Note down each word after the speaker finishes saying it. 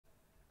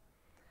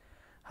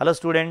Hello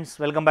students,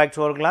 welcome back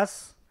to our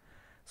class.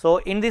 So,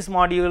 in this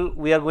module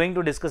we are going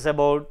to discuss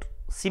about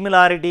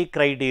similarity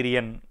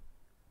criterion.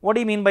 What do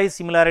you mean by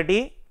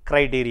similarity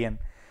criterion?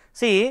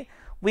 See,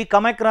 we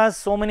come across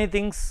so many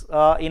things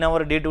in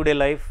our day-to-day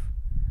life.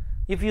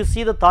 If you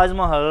see the Taj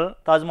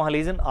Mahal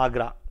is in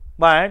Agra,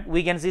 but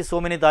we can see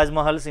so many Taj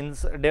Mahals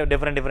in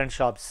different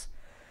shops.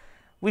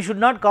 We should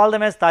not call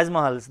them as Taj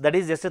Mahals, that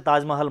is just a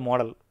Taj Mahal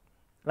model,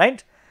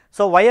 right?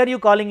 So, why are you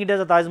calling it as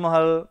a Taj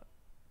Mahal?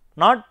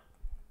 Not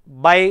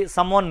by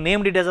someone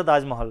named it as a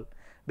Taj Mahal,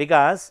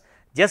 because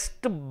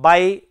just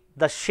by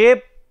the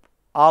shape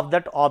of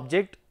that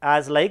object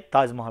as like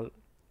Taj Mahal,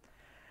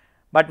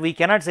 but we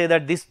cannot say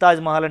that this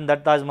Taj Mahal and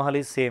that Taj Mahal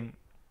is same.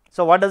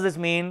 So, what does this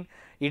mean?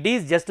 It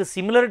is just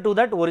similar to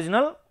that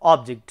original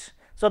object.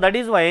 So, that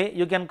is why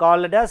you can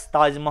call it as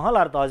Taj Mahal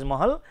or Taj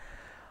Mahal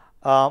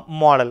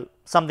model,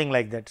 something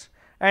like that,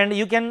 and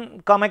you can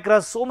come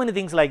across so many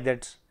things like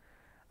that.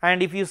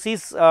 And if you see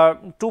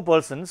two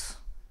persons,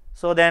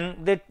 so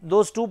then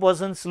those two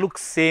persons look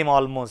same,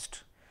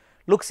 almost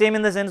look same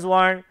in the sense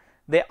what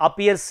they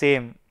appear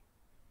same.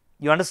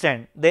 You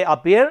understand? They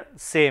appear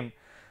same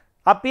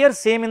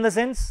in the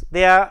sense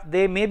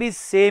they may be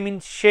same in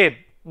shape,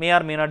 may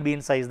or may not be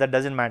in size, that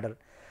does not matter.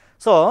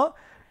 So,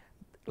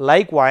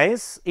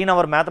 likewise in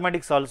our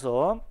mathematics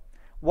also,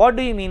 what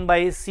do you mean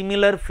by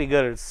similar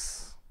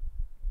figures?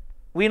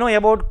 We know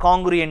about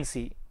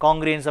congruency,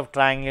 congruence of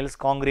triangles,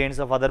 congruence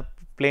of other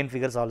plane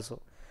figures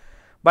also.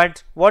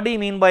 But what do you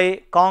mean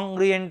by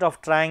congruent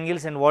of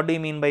triangles and what do you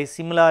mean by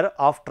similar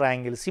of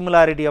triangles,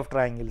 similarity of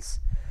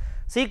triangles?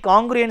 See,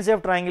 congruency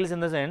of triangles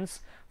in the sense,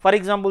 for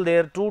example,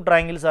 there two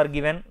triangles are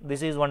given,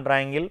 this is one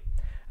triangle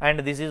and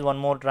this is one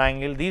more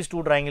triangle, these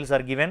two triangles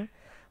are given.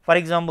 For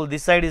example,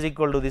 this side is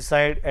equal to this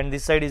side and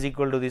this side is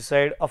equal to this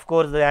side, of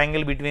course, the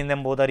angle between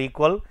them both are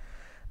equal,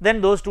 then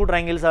those two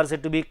triangles are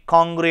said to be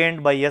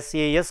congruent by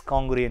SAS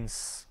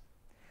congruence.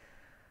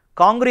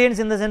 Congruence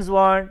in the sense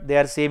what? They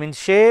are same in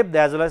shape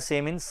as well as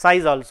same in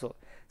size also.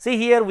 See,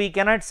 here we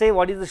cannot say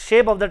what is the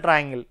shape of the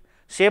triangle.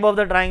 Shape of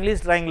the triangle is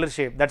triangular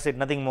shape, that is it,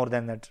 nothing more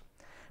than that.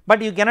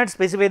 But you cannot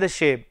specify the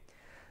shape.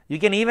 You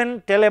can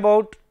even tell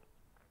about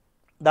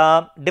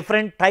the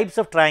different types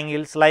of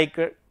triangles, like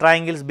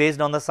triangles based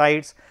on the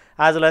sides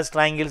as well as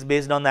triangles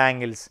based on the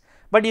angles.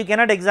 But you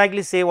cannot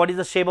exactly say what is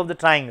the shape of the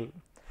triangle.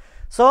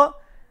 So,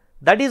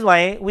 that is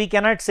why we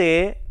cannot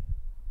say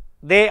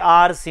they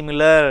are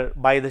similar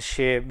by the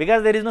shape,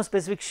 because there is no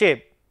specific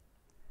shape.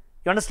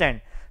 You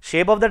understand?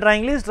 Shape of the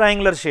triangle is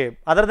triangular shape,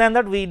 other than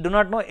that we do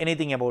not know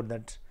anything about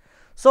that.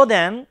 So,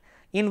 then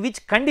in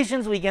which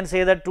conditions we can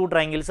say that two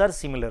triangles are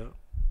similar?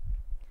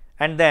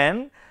 And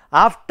then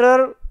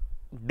after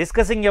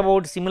discussing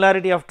about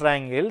similarity of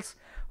triangles,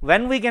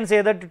 when we can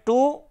say that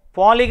two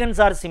polygons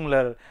are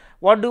similar,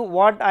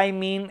 what I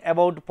mean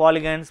about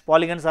polygons?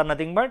 Polygons are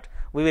nothing but,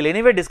 we will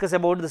anyway discuss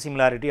about the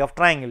similarity of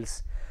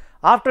triangles.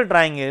 After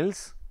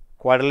triangles,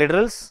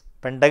 quadrilaterals,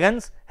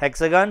 pentagons,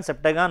 hexagon,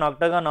 septagon,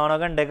 octagon,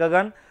 nonagon,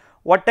 decagon,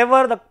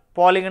 whatever the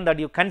polygon that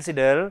you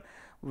consider,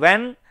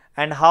 when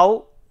and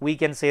how we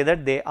can say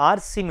that they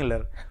are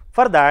similar.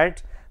 For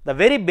that, the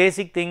very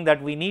basic thing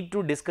that we need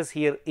to discuss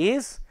here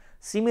is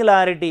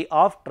similarity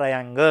of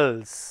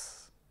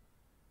triangles.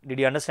 Did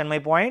you understand my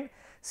point?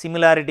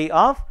 Similarity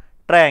of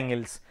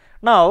triangles.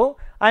 Now,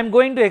 I am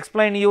going to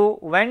explain you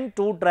when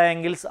two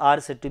triangles are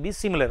said to be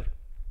similar.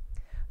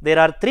 There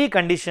are three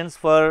conditions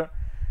for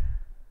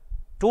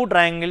two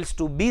triangles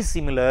to be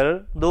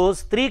similar.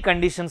 Those three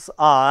conditions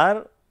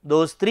are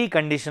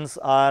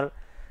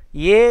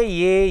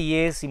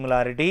AAA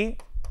similarity.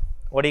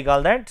 What do you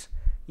call that?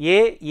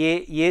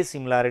 AAA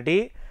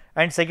similarity,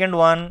 and second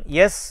one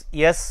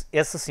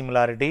SSS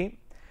similarity,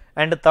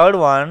 and the third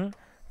one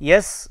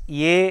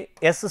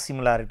SAS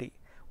similarity.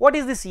 What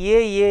is this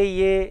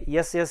AAA,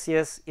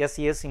 SSS,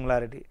 SAS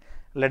similarity?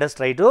 Let us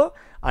try to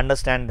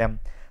understand them.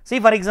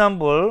 See, for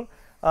example,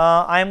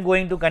 I am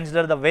going to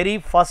consider the very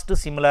first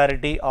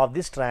similarity of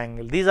this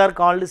triangle. These are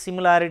called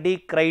similarity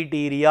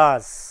criteria.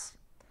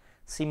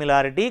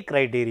 Similarity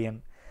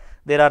criterion.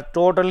 There are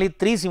totally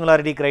three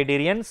similarity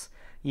criterions: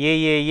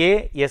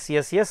 AAA,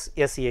 SSS,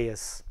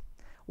 SAS.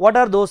 What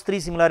are those three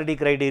similarity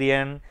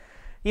criterion?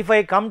 If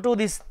I come to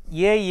this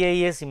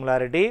AAA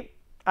similarity,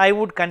 I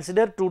would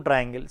consider two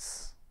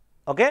triangles.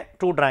 Okay,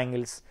 two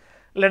triangles.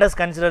 Let us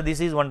consider this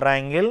is one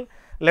triangle.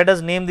 Let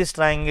us name this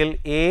triangle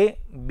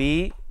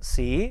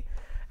ABC,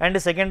 and the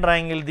second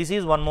triangle, this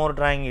is one more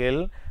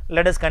triangle.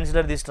 Let us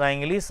consider this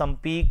triangle is some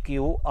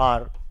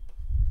PQR.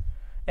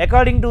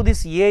 According to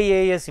this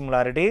AAA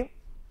similarity,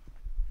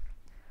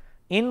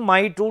 in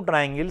my two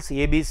triangles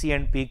ABC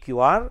and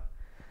PQR,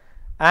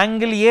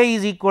 angle A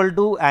is equal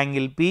to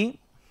angle P,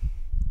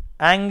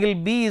 angle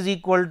B is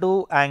equal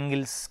to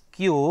angle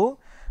Q,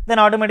 then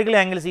automatically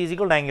angle C is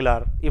equal to angle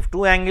R. If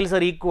two angles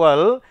are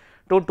equal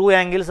to two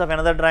angles of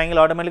another triangle,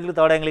 automatically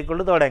third angle equal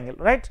to third angle,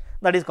 right?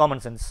 That is common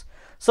sense.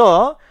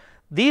 So,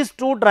 these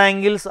two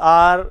triangles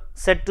are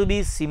said to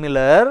be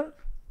similar,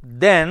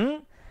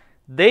 then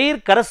their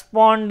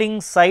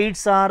corresponding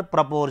sides are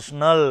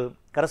proportional.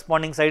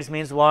 Corresponding sides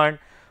means what?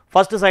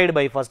 first side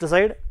by first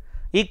side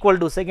equal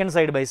to second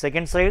side by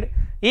second side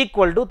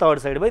equal to third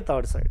side by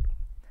third side.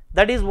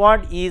 That is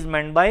what is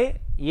meant by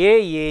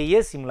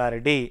AAA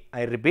similarity.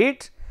 I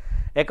repeat,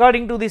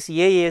 according to this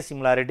AAA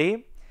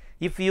similarity,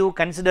 if you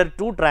consider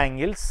two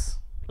triangles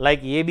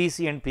like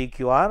ABC and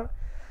PQR,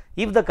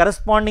 if the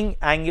corresponding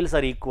angles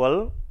are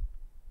equal,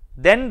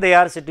 then they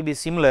are said to be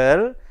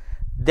similar,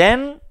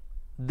 then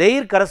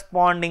their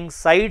corresponding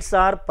sides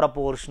are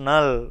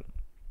proportional.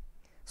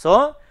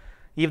 So,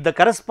 if the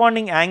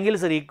corresponding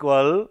angles are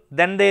equal,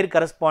 then their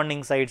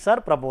corresponding sides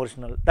are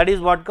proportional. That is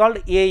what called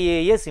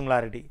AAA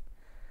similarity.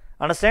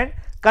 Understand?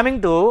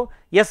 Coming to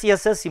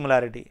SSS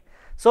similarity.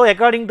 So,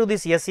 according to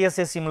this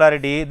SSS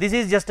similarity, this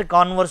is just a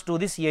converse to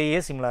this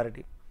AAA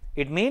similarity.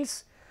 It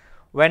means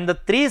when the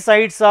three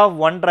sides of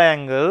one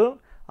triangle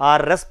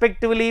are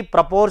respectively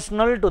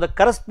proportional to the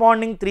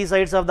corresponding three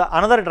sides of the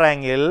another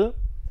triangle,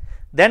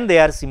 then they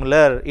are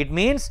similar. It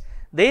means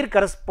their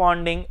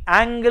corresponding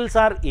angles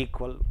are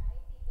equal.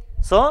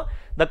 So,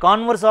 the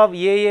converse of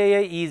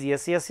AAA is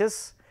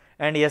SSS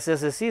and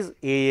SSS is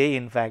AA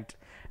in fact.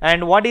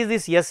 And what is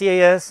this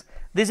SAS?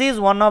 This is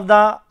one of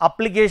the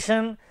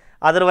application,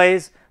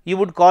 otherwise you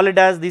would call it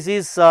as this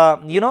is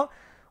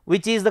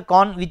which is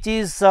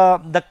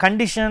the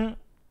condition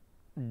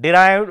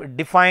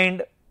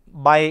defined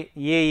by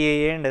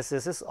AAA and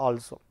SSS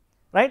also,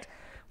 right.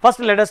 First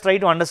let us try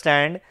to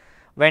understand,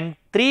 when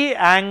three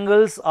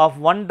angles of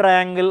one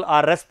triangle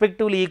are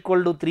respectively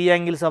equal to three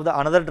angles of the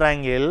another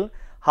triangle,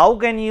 how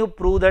can you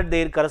prove that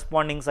their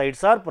corresponding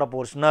sides are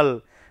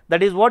proportional?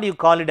 That is what you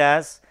call it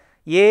as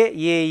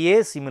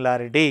AAA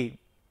similarity.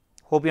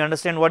 Hope you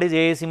understand what is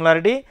AAA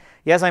similarity.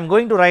 Yes, I am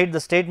going to write the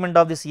statement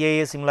of this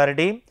AAA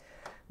similarity,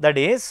 that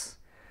is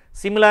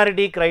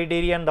similarity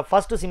criterion. The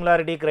first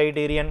similarity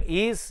criterion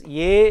is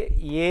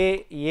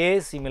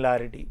AAA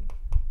similarity.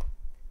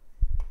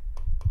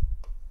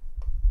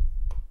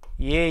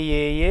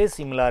 AAA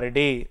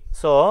similarity.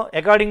 So,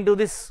 according to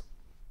this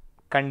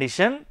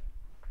condition,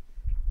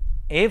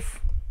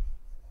 if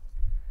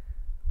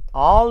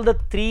all the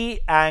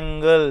three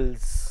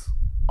angles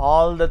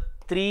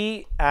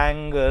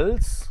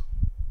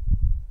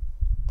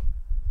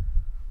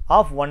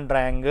of one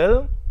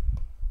triangle,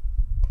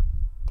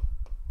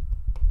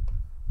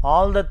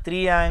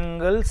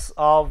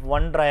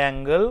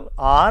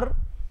 are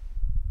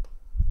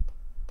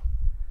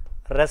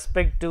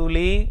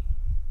respectively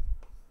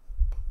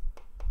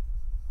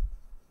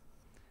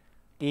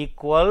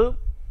equal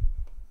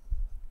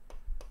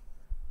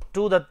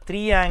to the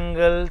three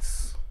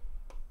angles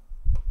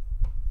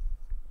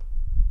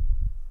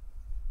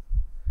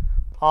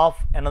of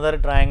another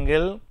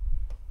triangle,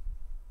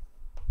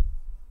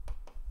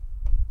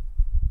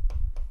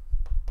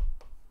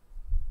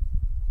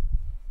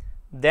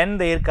 then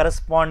their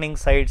corresponding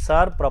sides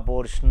are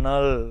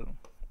proportional.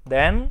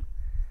 Then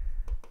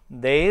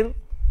their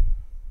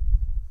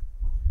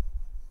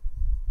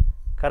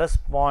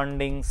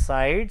corresponding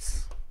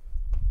sides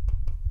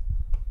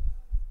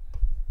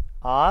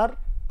are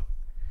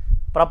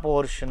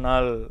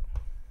proportional.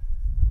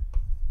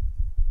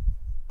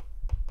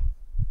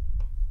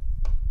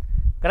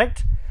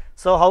 Correct?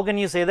 So, how can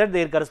you say that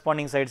their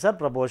corresponding sides are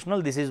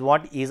proportional? This is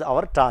what is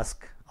our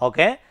task.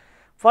 Okay.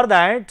 For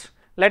that,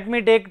 let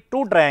me take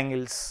two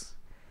triangles.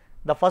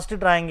 The first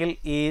triangle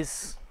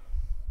is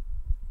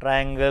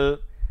triangle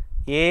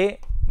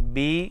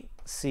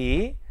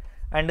ABC,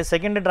 and the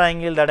second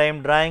triangle that I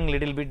am drawing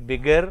little bit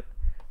bigger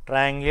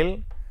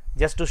triangle,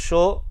 just to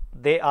show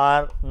they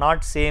are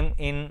not same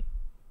in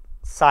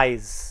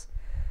size.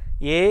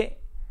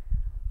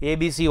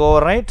 ABC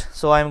over, right.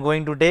 So, I am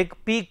going to take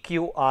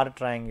PQR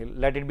triangle.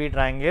 Let it be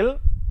triangle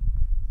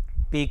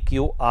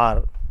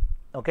PQR.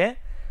 Okay.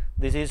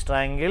 This is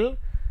triangle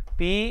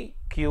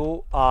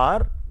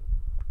PQR.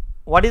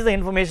 What is the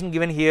information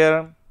given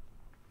here?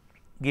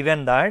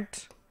 Given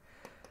that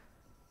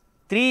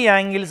three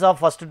angles of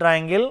first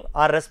triangle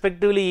are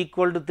respectively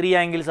equal to three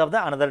angles of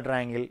the another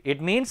triangle.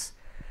 It means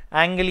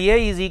angle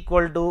A is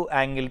equal to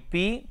angle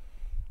P,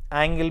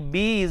 angle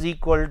B is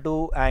equal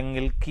to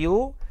angle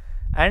Q,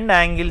 and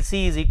angle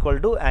C is equal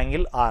to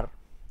angle R.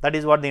 That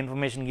is what the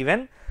information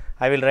given.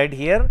 I will write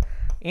here,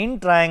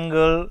 in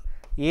triangle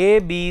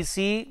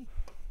ABC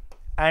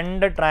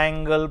and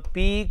triangle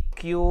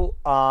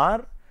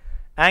PQR,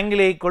 angle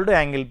A equal to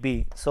angle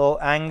P. So,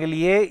 angle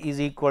A is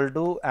equal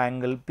to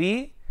angle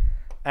P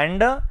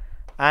and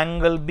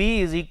angle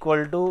B is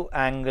equal to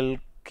angle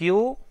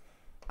Q,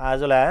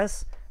 as well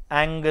as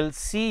angle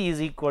C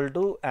is equal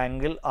to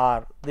angle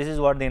R. This is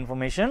what the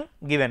information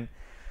given.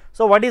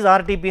 So, what is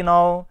RTP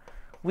now?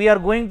 We are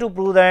going to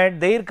prove that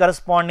their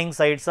corresponding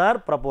sides are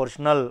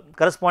proportional.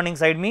 Corresponding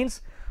side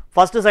means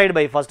first side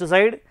by first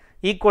side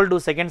equal to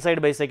second side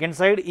by second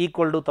side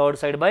equal to third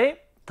side by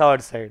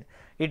third side.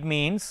 It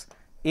means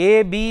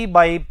AB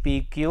by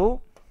PQ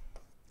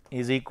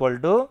is equal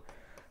to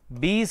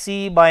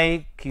BC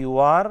by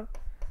QR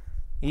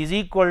is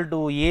equal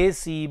to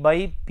AC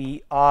by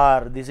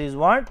PR. This is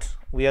what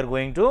we are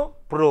going to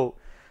prove.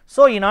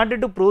 So, in order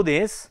to prove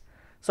this,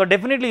 so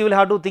definitely you will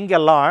have to think a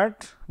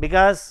lot,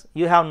 because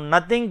you have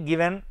nothing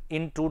given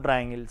in two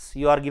triangles.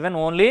 You are given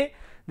only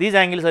these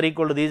angles are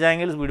equal to these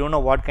angles. We don't know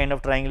what kind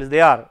of triangles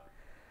they are.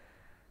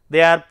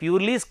 They are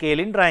purely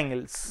scale-in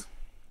triangles,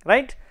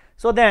 right?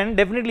 So then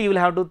definitely you will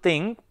have to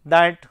think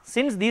that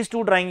since these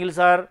two triangles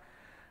are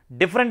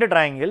different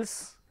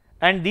triangles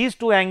and these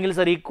two angles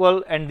are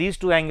equal and these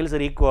two angles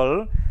are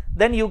equal,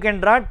 then you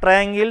can draw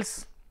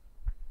triangles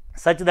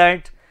such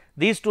that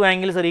these two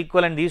angles are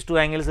equal and these two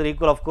angles are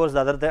equal. Of course,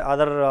 the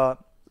other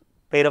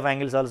pair of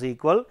angles also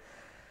equal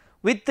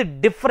with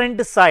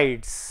different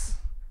sides.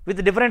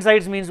 With different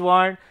sides means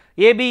what?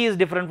 AB is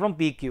different from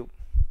PQ.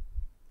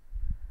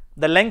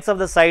 The lengths of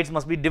the sides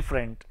must be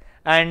different,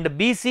 and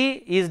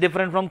BC is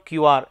different from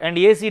QR and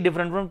AC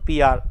different from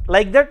PR.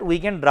 Like that we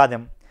can draw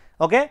them.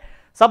 Okay.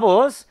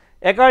 Suppose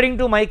according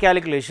to my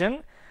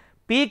calculation,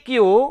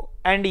 PQ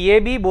and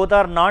AB both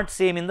are not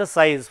same in the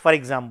size. For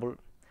example,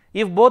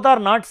 if both are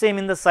not same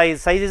in the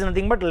size is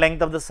nothing but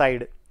length of the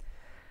side,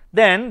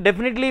 then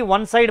definitely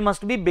one side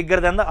must be bigger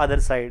than the other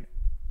side.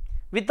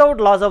 Without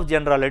loss of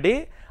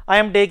generality, I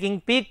am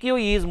taking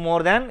PQ is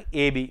more than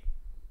AB.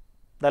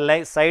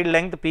 The side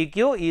length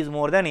PQ is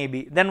more than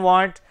AB. Then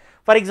what?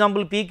 For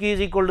example, PQ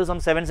is equal to some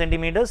 7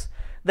 centimeters,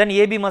 then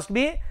AB must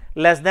be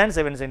less than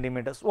 7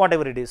 centimeters,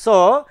 whatever it is.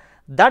 So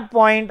that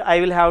point I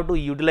will have to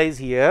utilize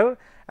here,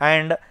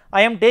 and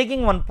I am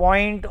taking one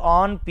point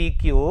on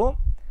PQ.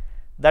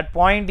 That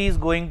point is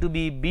going to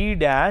be B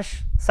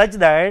dash such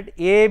that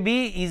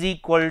AB is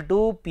equal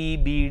to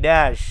PB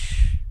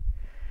dash.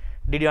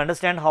 Did you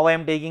understand how I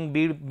am taking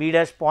B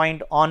dash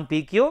point on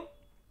PQ?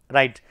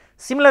 Right.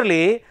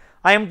 Similarly,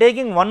 I am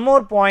taking one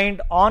more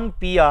point on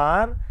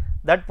PR.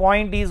 That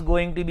point is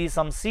going to be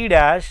some C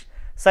dash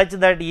such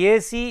that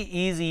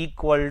AC is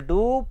equal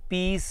to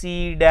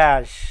PC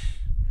dash,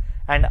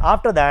 and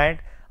after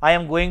that I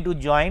am going to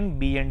join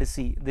B and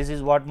C. This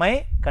is what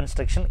my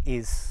construction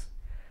is.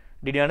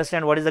 Did you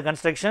understand what is the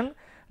construction?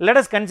 Let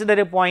us consider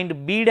a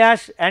point B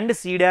dash and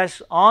C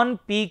dash on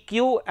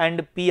PQ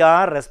and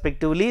PR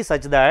respectively,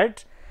 such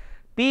that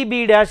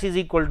PB dash is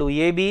equal to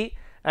AB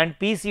and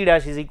PC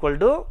dash is equal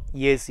to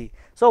AC.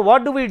 So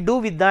what do we do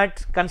with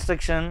that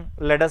construction?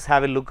 Let us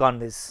have a look on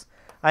this.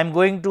 I am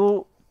going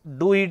to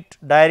do it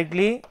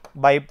directly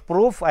by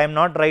proof. I am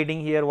not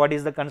writing here what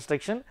is the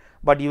construction,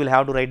 but you will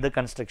have to write the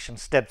construction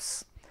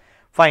steps.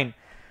 Fine.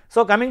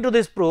 So coming to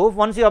this proof,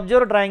 once you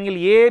observe a triangle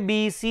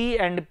ABC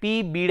and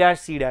PB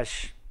dash C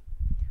dash,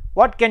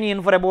 what can you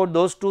infer about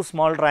those two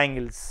small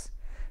triangles?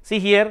 See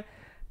here,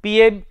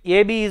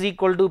 AB is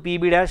equal to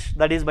PB dash,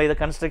 that is by the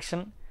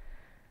construction.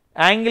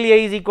 Angle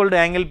A is equal to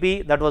angle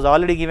P, that was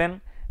already given,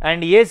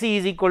 and AC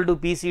is equal to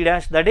PC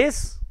dash, that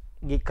is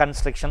the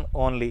construction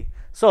only.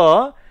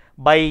 So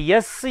by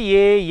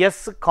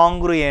SAS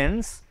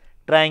congruence,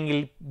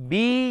 triangle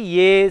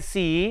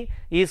BAC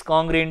is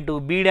congruent to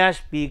B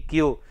dash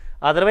PQ,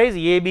 otherwise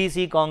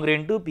ABC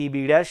congruent to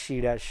PB dash C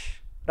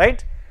dash,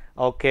 right?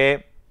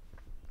 Okay.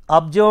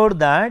 Observe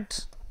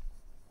that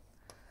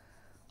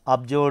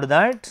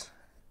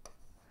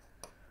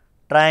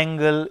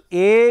triangle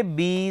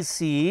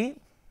ABC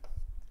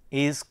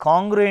is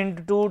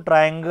congruent to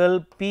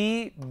triangle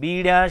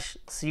PB dash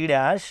C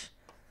dash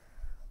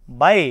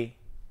by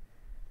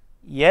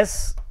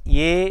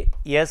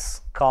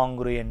SAS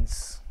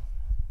congruence.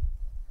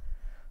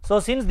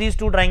 So since these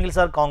two triangles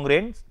are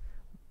congruent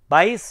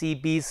by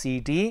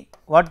CPCT,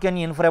 what can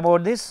you infer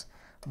about this?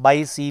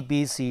 By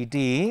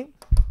CPCT,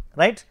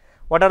 right?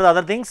 What are the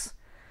other things?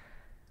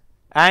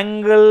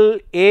 Angle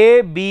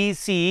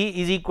ABC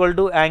is equal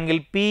to angle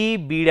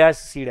PB dash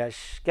C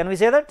dash. Can we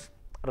say that?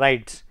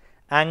 Right.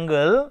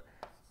 Angle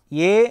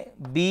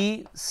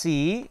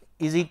ABC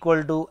is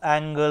equal to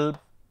angle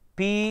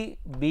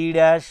PB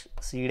dash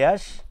C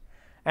dash.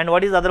 And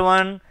what is the other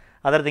one?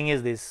 Other thing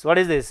is this. What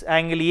is this?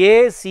 Angle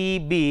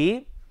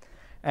ACB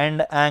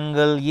and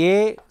angle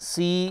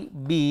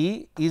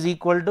ACB is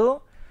equal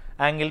to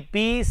angle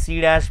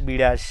PC dash B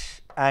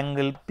dash.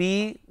 Angle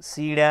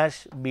PC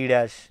dash B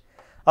dash.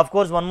 Of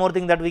course, one more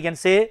thing that we can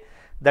say,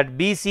 that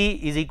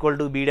BC is equal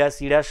to B dash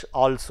C dash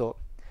also,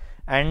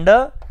 and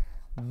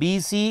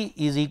BC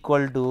is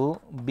equal to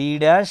B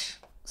dash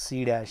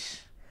C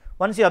dash.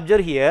 Once you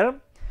observe here,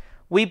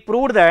 we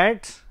proved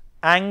that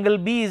angle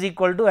B is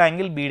equal to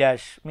angle B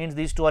dash, means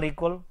these two are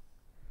equal.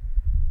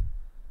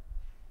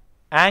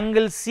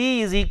 Angle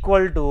C is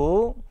equal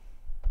to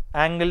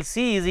angle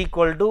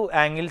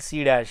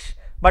C dash,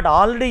 but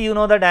already you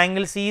know that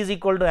angle C is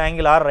equal to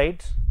angle R,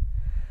 right?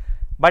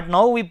 But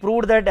now we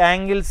proved that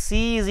angle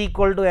C is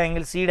equal to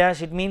angle C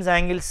dash. It means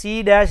angle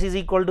C dash is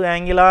equal to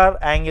angle R,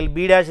 angle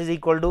B dash is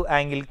equal to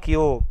angle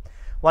Q.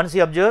 Once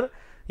you observe,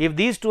 if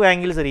these two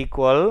angles are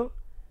equal,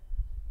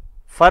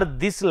 for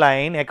this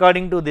line,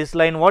 according to this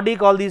line, what do you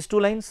call these two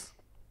lines?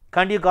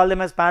 Can't you call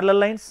them as parallel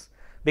lines?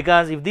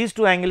 Because if these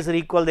two angles are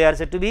equal, they are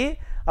said to be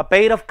a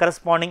pair of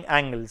corresponding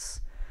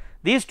angles.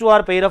 These two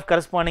are pair of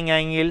corresponding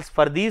angles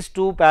for these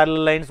two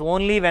parallel lines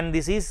only when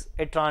this is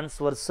a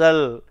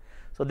transversal.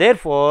 So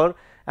therefore,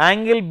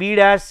 angle B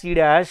dash C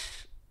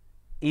dash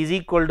is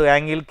equal to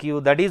angle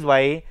Q. That is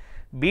why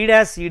B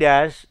dash C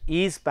dash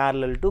is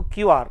parallel to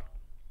QR,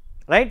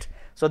 right.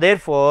 So,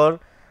 therefore,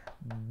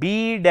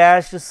 B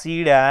dash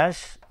C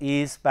dash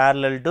is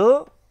parallel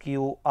to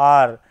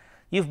QR.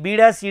 If B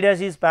dash C dash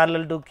is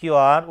parallel to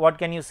QR, what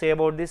can you say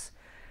about this?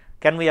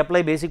 Can we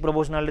apply basic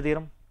proportionality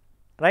theorem,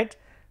 right.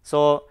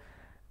 So,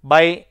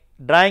 by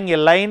drawing a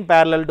line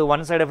parallel to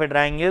one side of a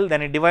triangle,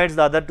 then it divides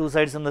the other two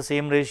sides in the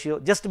same ratio.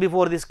 Just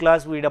before this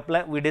class, we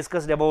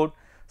discussed about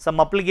some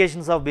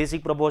applications of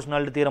basic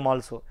proportionality theorem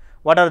also.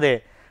 What are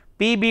they?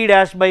 PB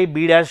dash by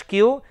B dash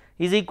Q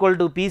is equal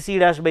to PC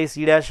dash by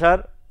C dash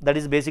R, that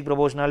is basic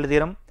proportionality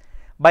theorem.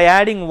 By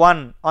adding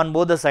 1 on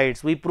both the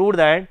sides, we proved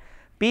that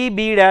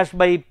PB dash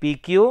by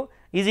PQ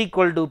is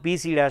equal to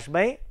PC dash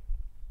by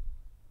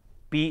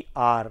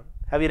PR.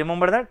 Have you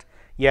remembered that?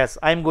 Yes,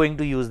 I am going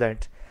to use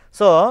that.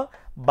 So,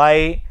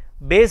 by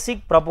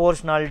basic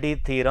proportionality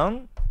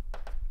theorem,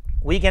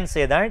 we can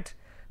say that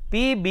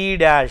PB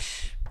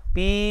dash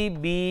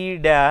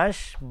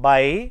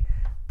by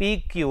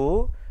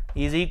PQ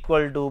is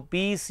equal to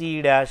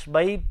PC dash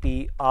by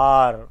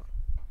PR,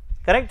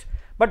 correct.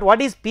 But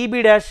what is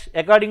PB dash?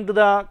 According to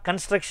the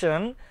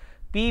construction,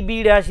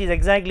 PB dash is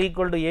exactly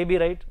equal to AB,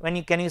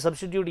 right. Can you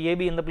substitute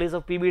AB in the place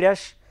of PB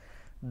dash?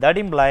 That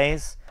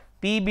implies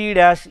PB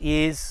dash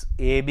is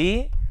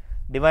AB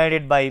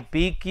divided by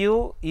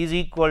PQ is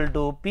equal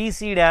to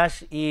PC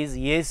dash is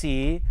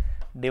AC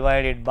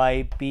divided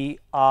by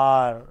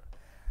PR,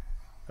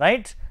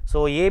 right.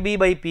 So, AB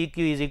by PQ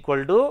is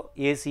equal to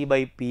AC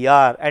by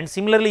PR, and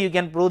similarly you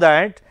can prove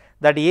that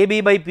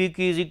AB by PQ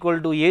is equal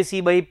to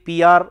AC by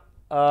PR,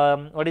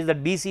 what is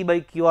that, BC by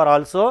QR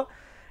also,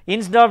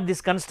 instead of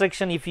this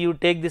construction if you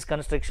take this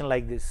construction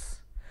like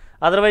this.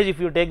 Otherwise, if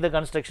you take the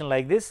construction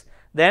like this,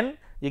 then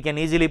you can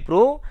easily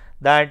prove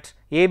that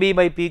AB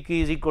by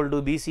PQ is equal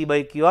to BC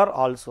by QR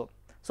also.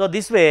 So,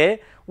 this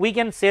way we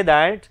can say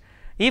that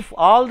if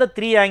all the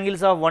three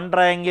angles of one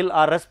triangle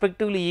are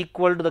respectively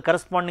equal to the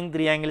corresponding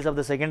three angles of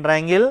the second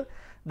triangle,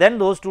 then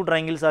those two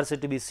triangles are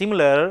said to be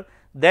similar,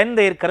 then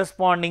their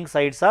corresponding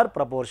sides are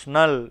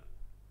proportional.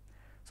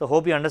 So,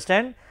 hope you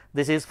understand.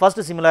 This is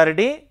first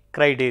similarity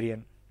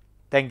criterion.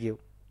 Thank you.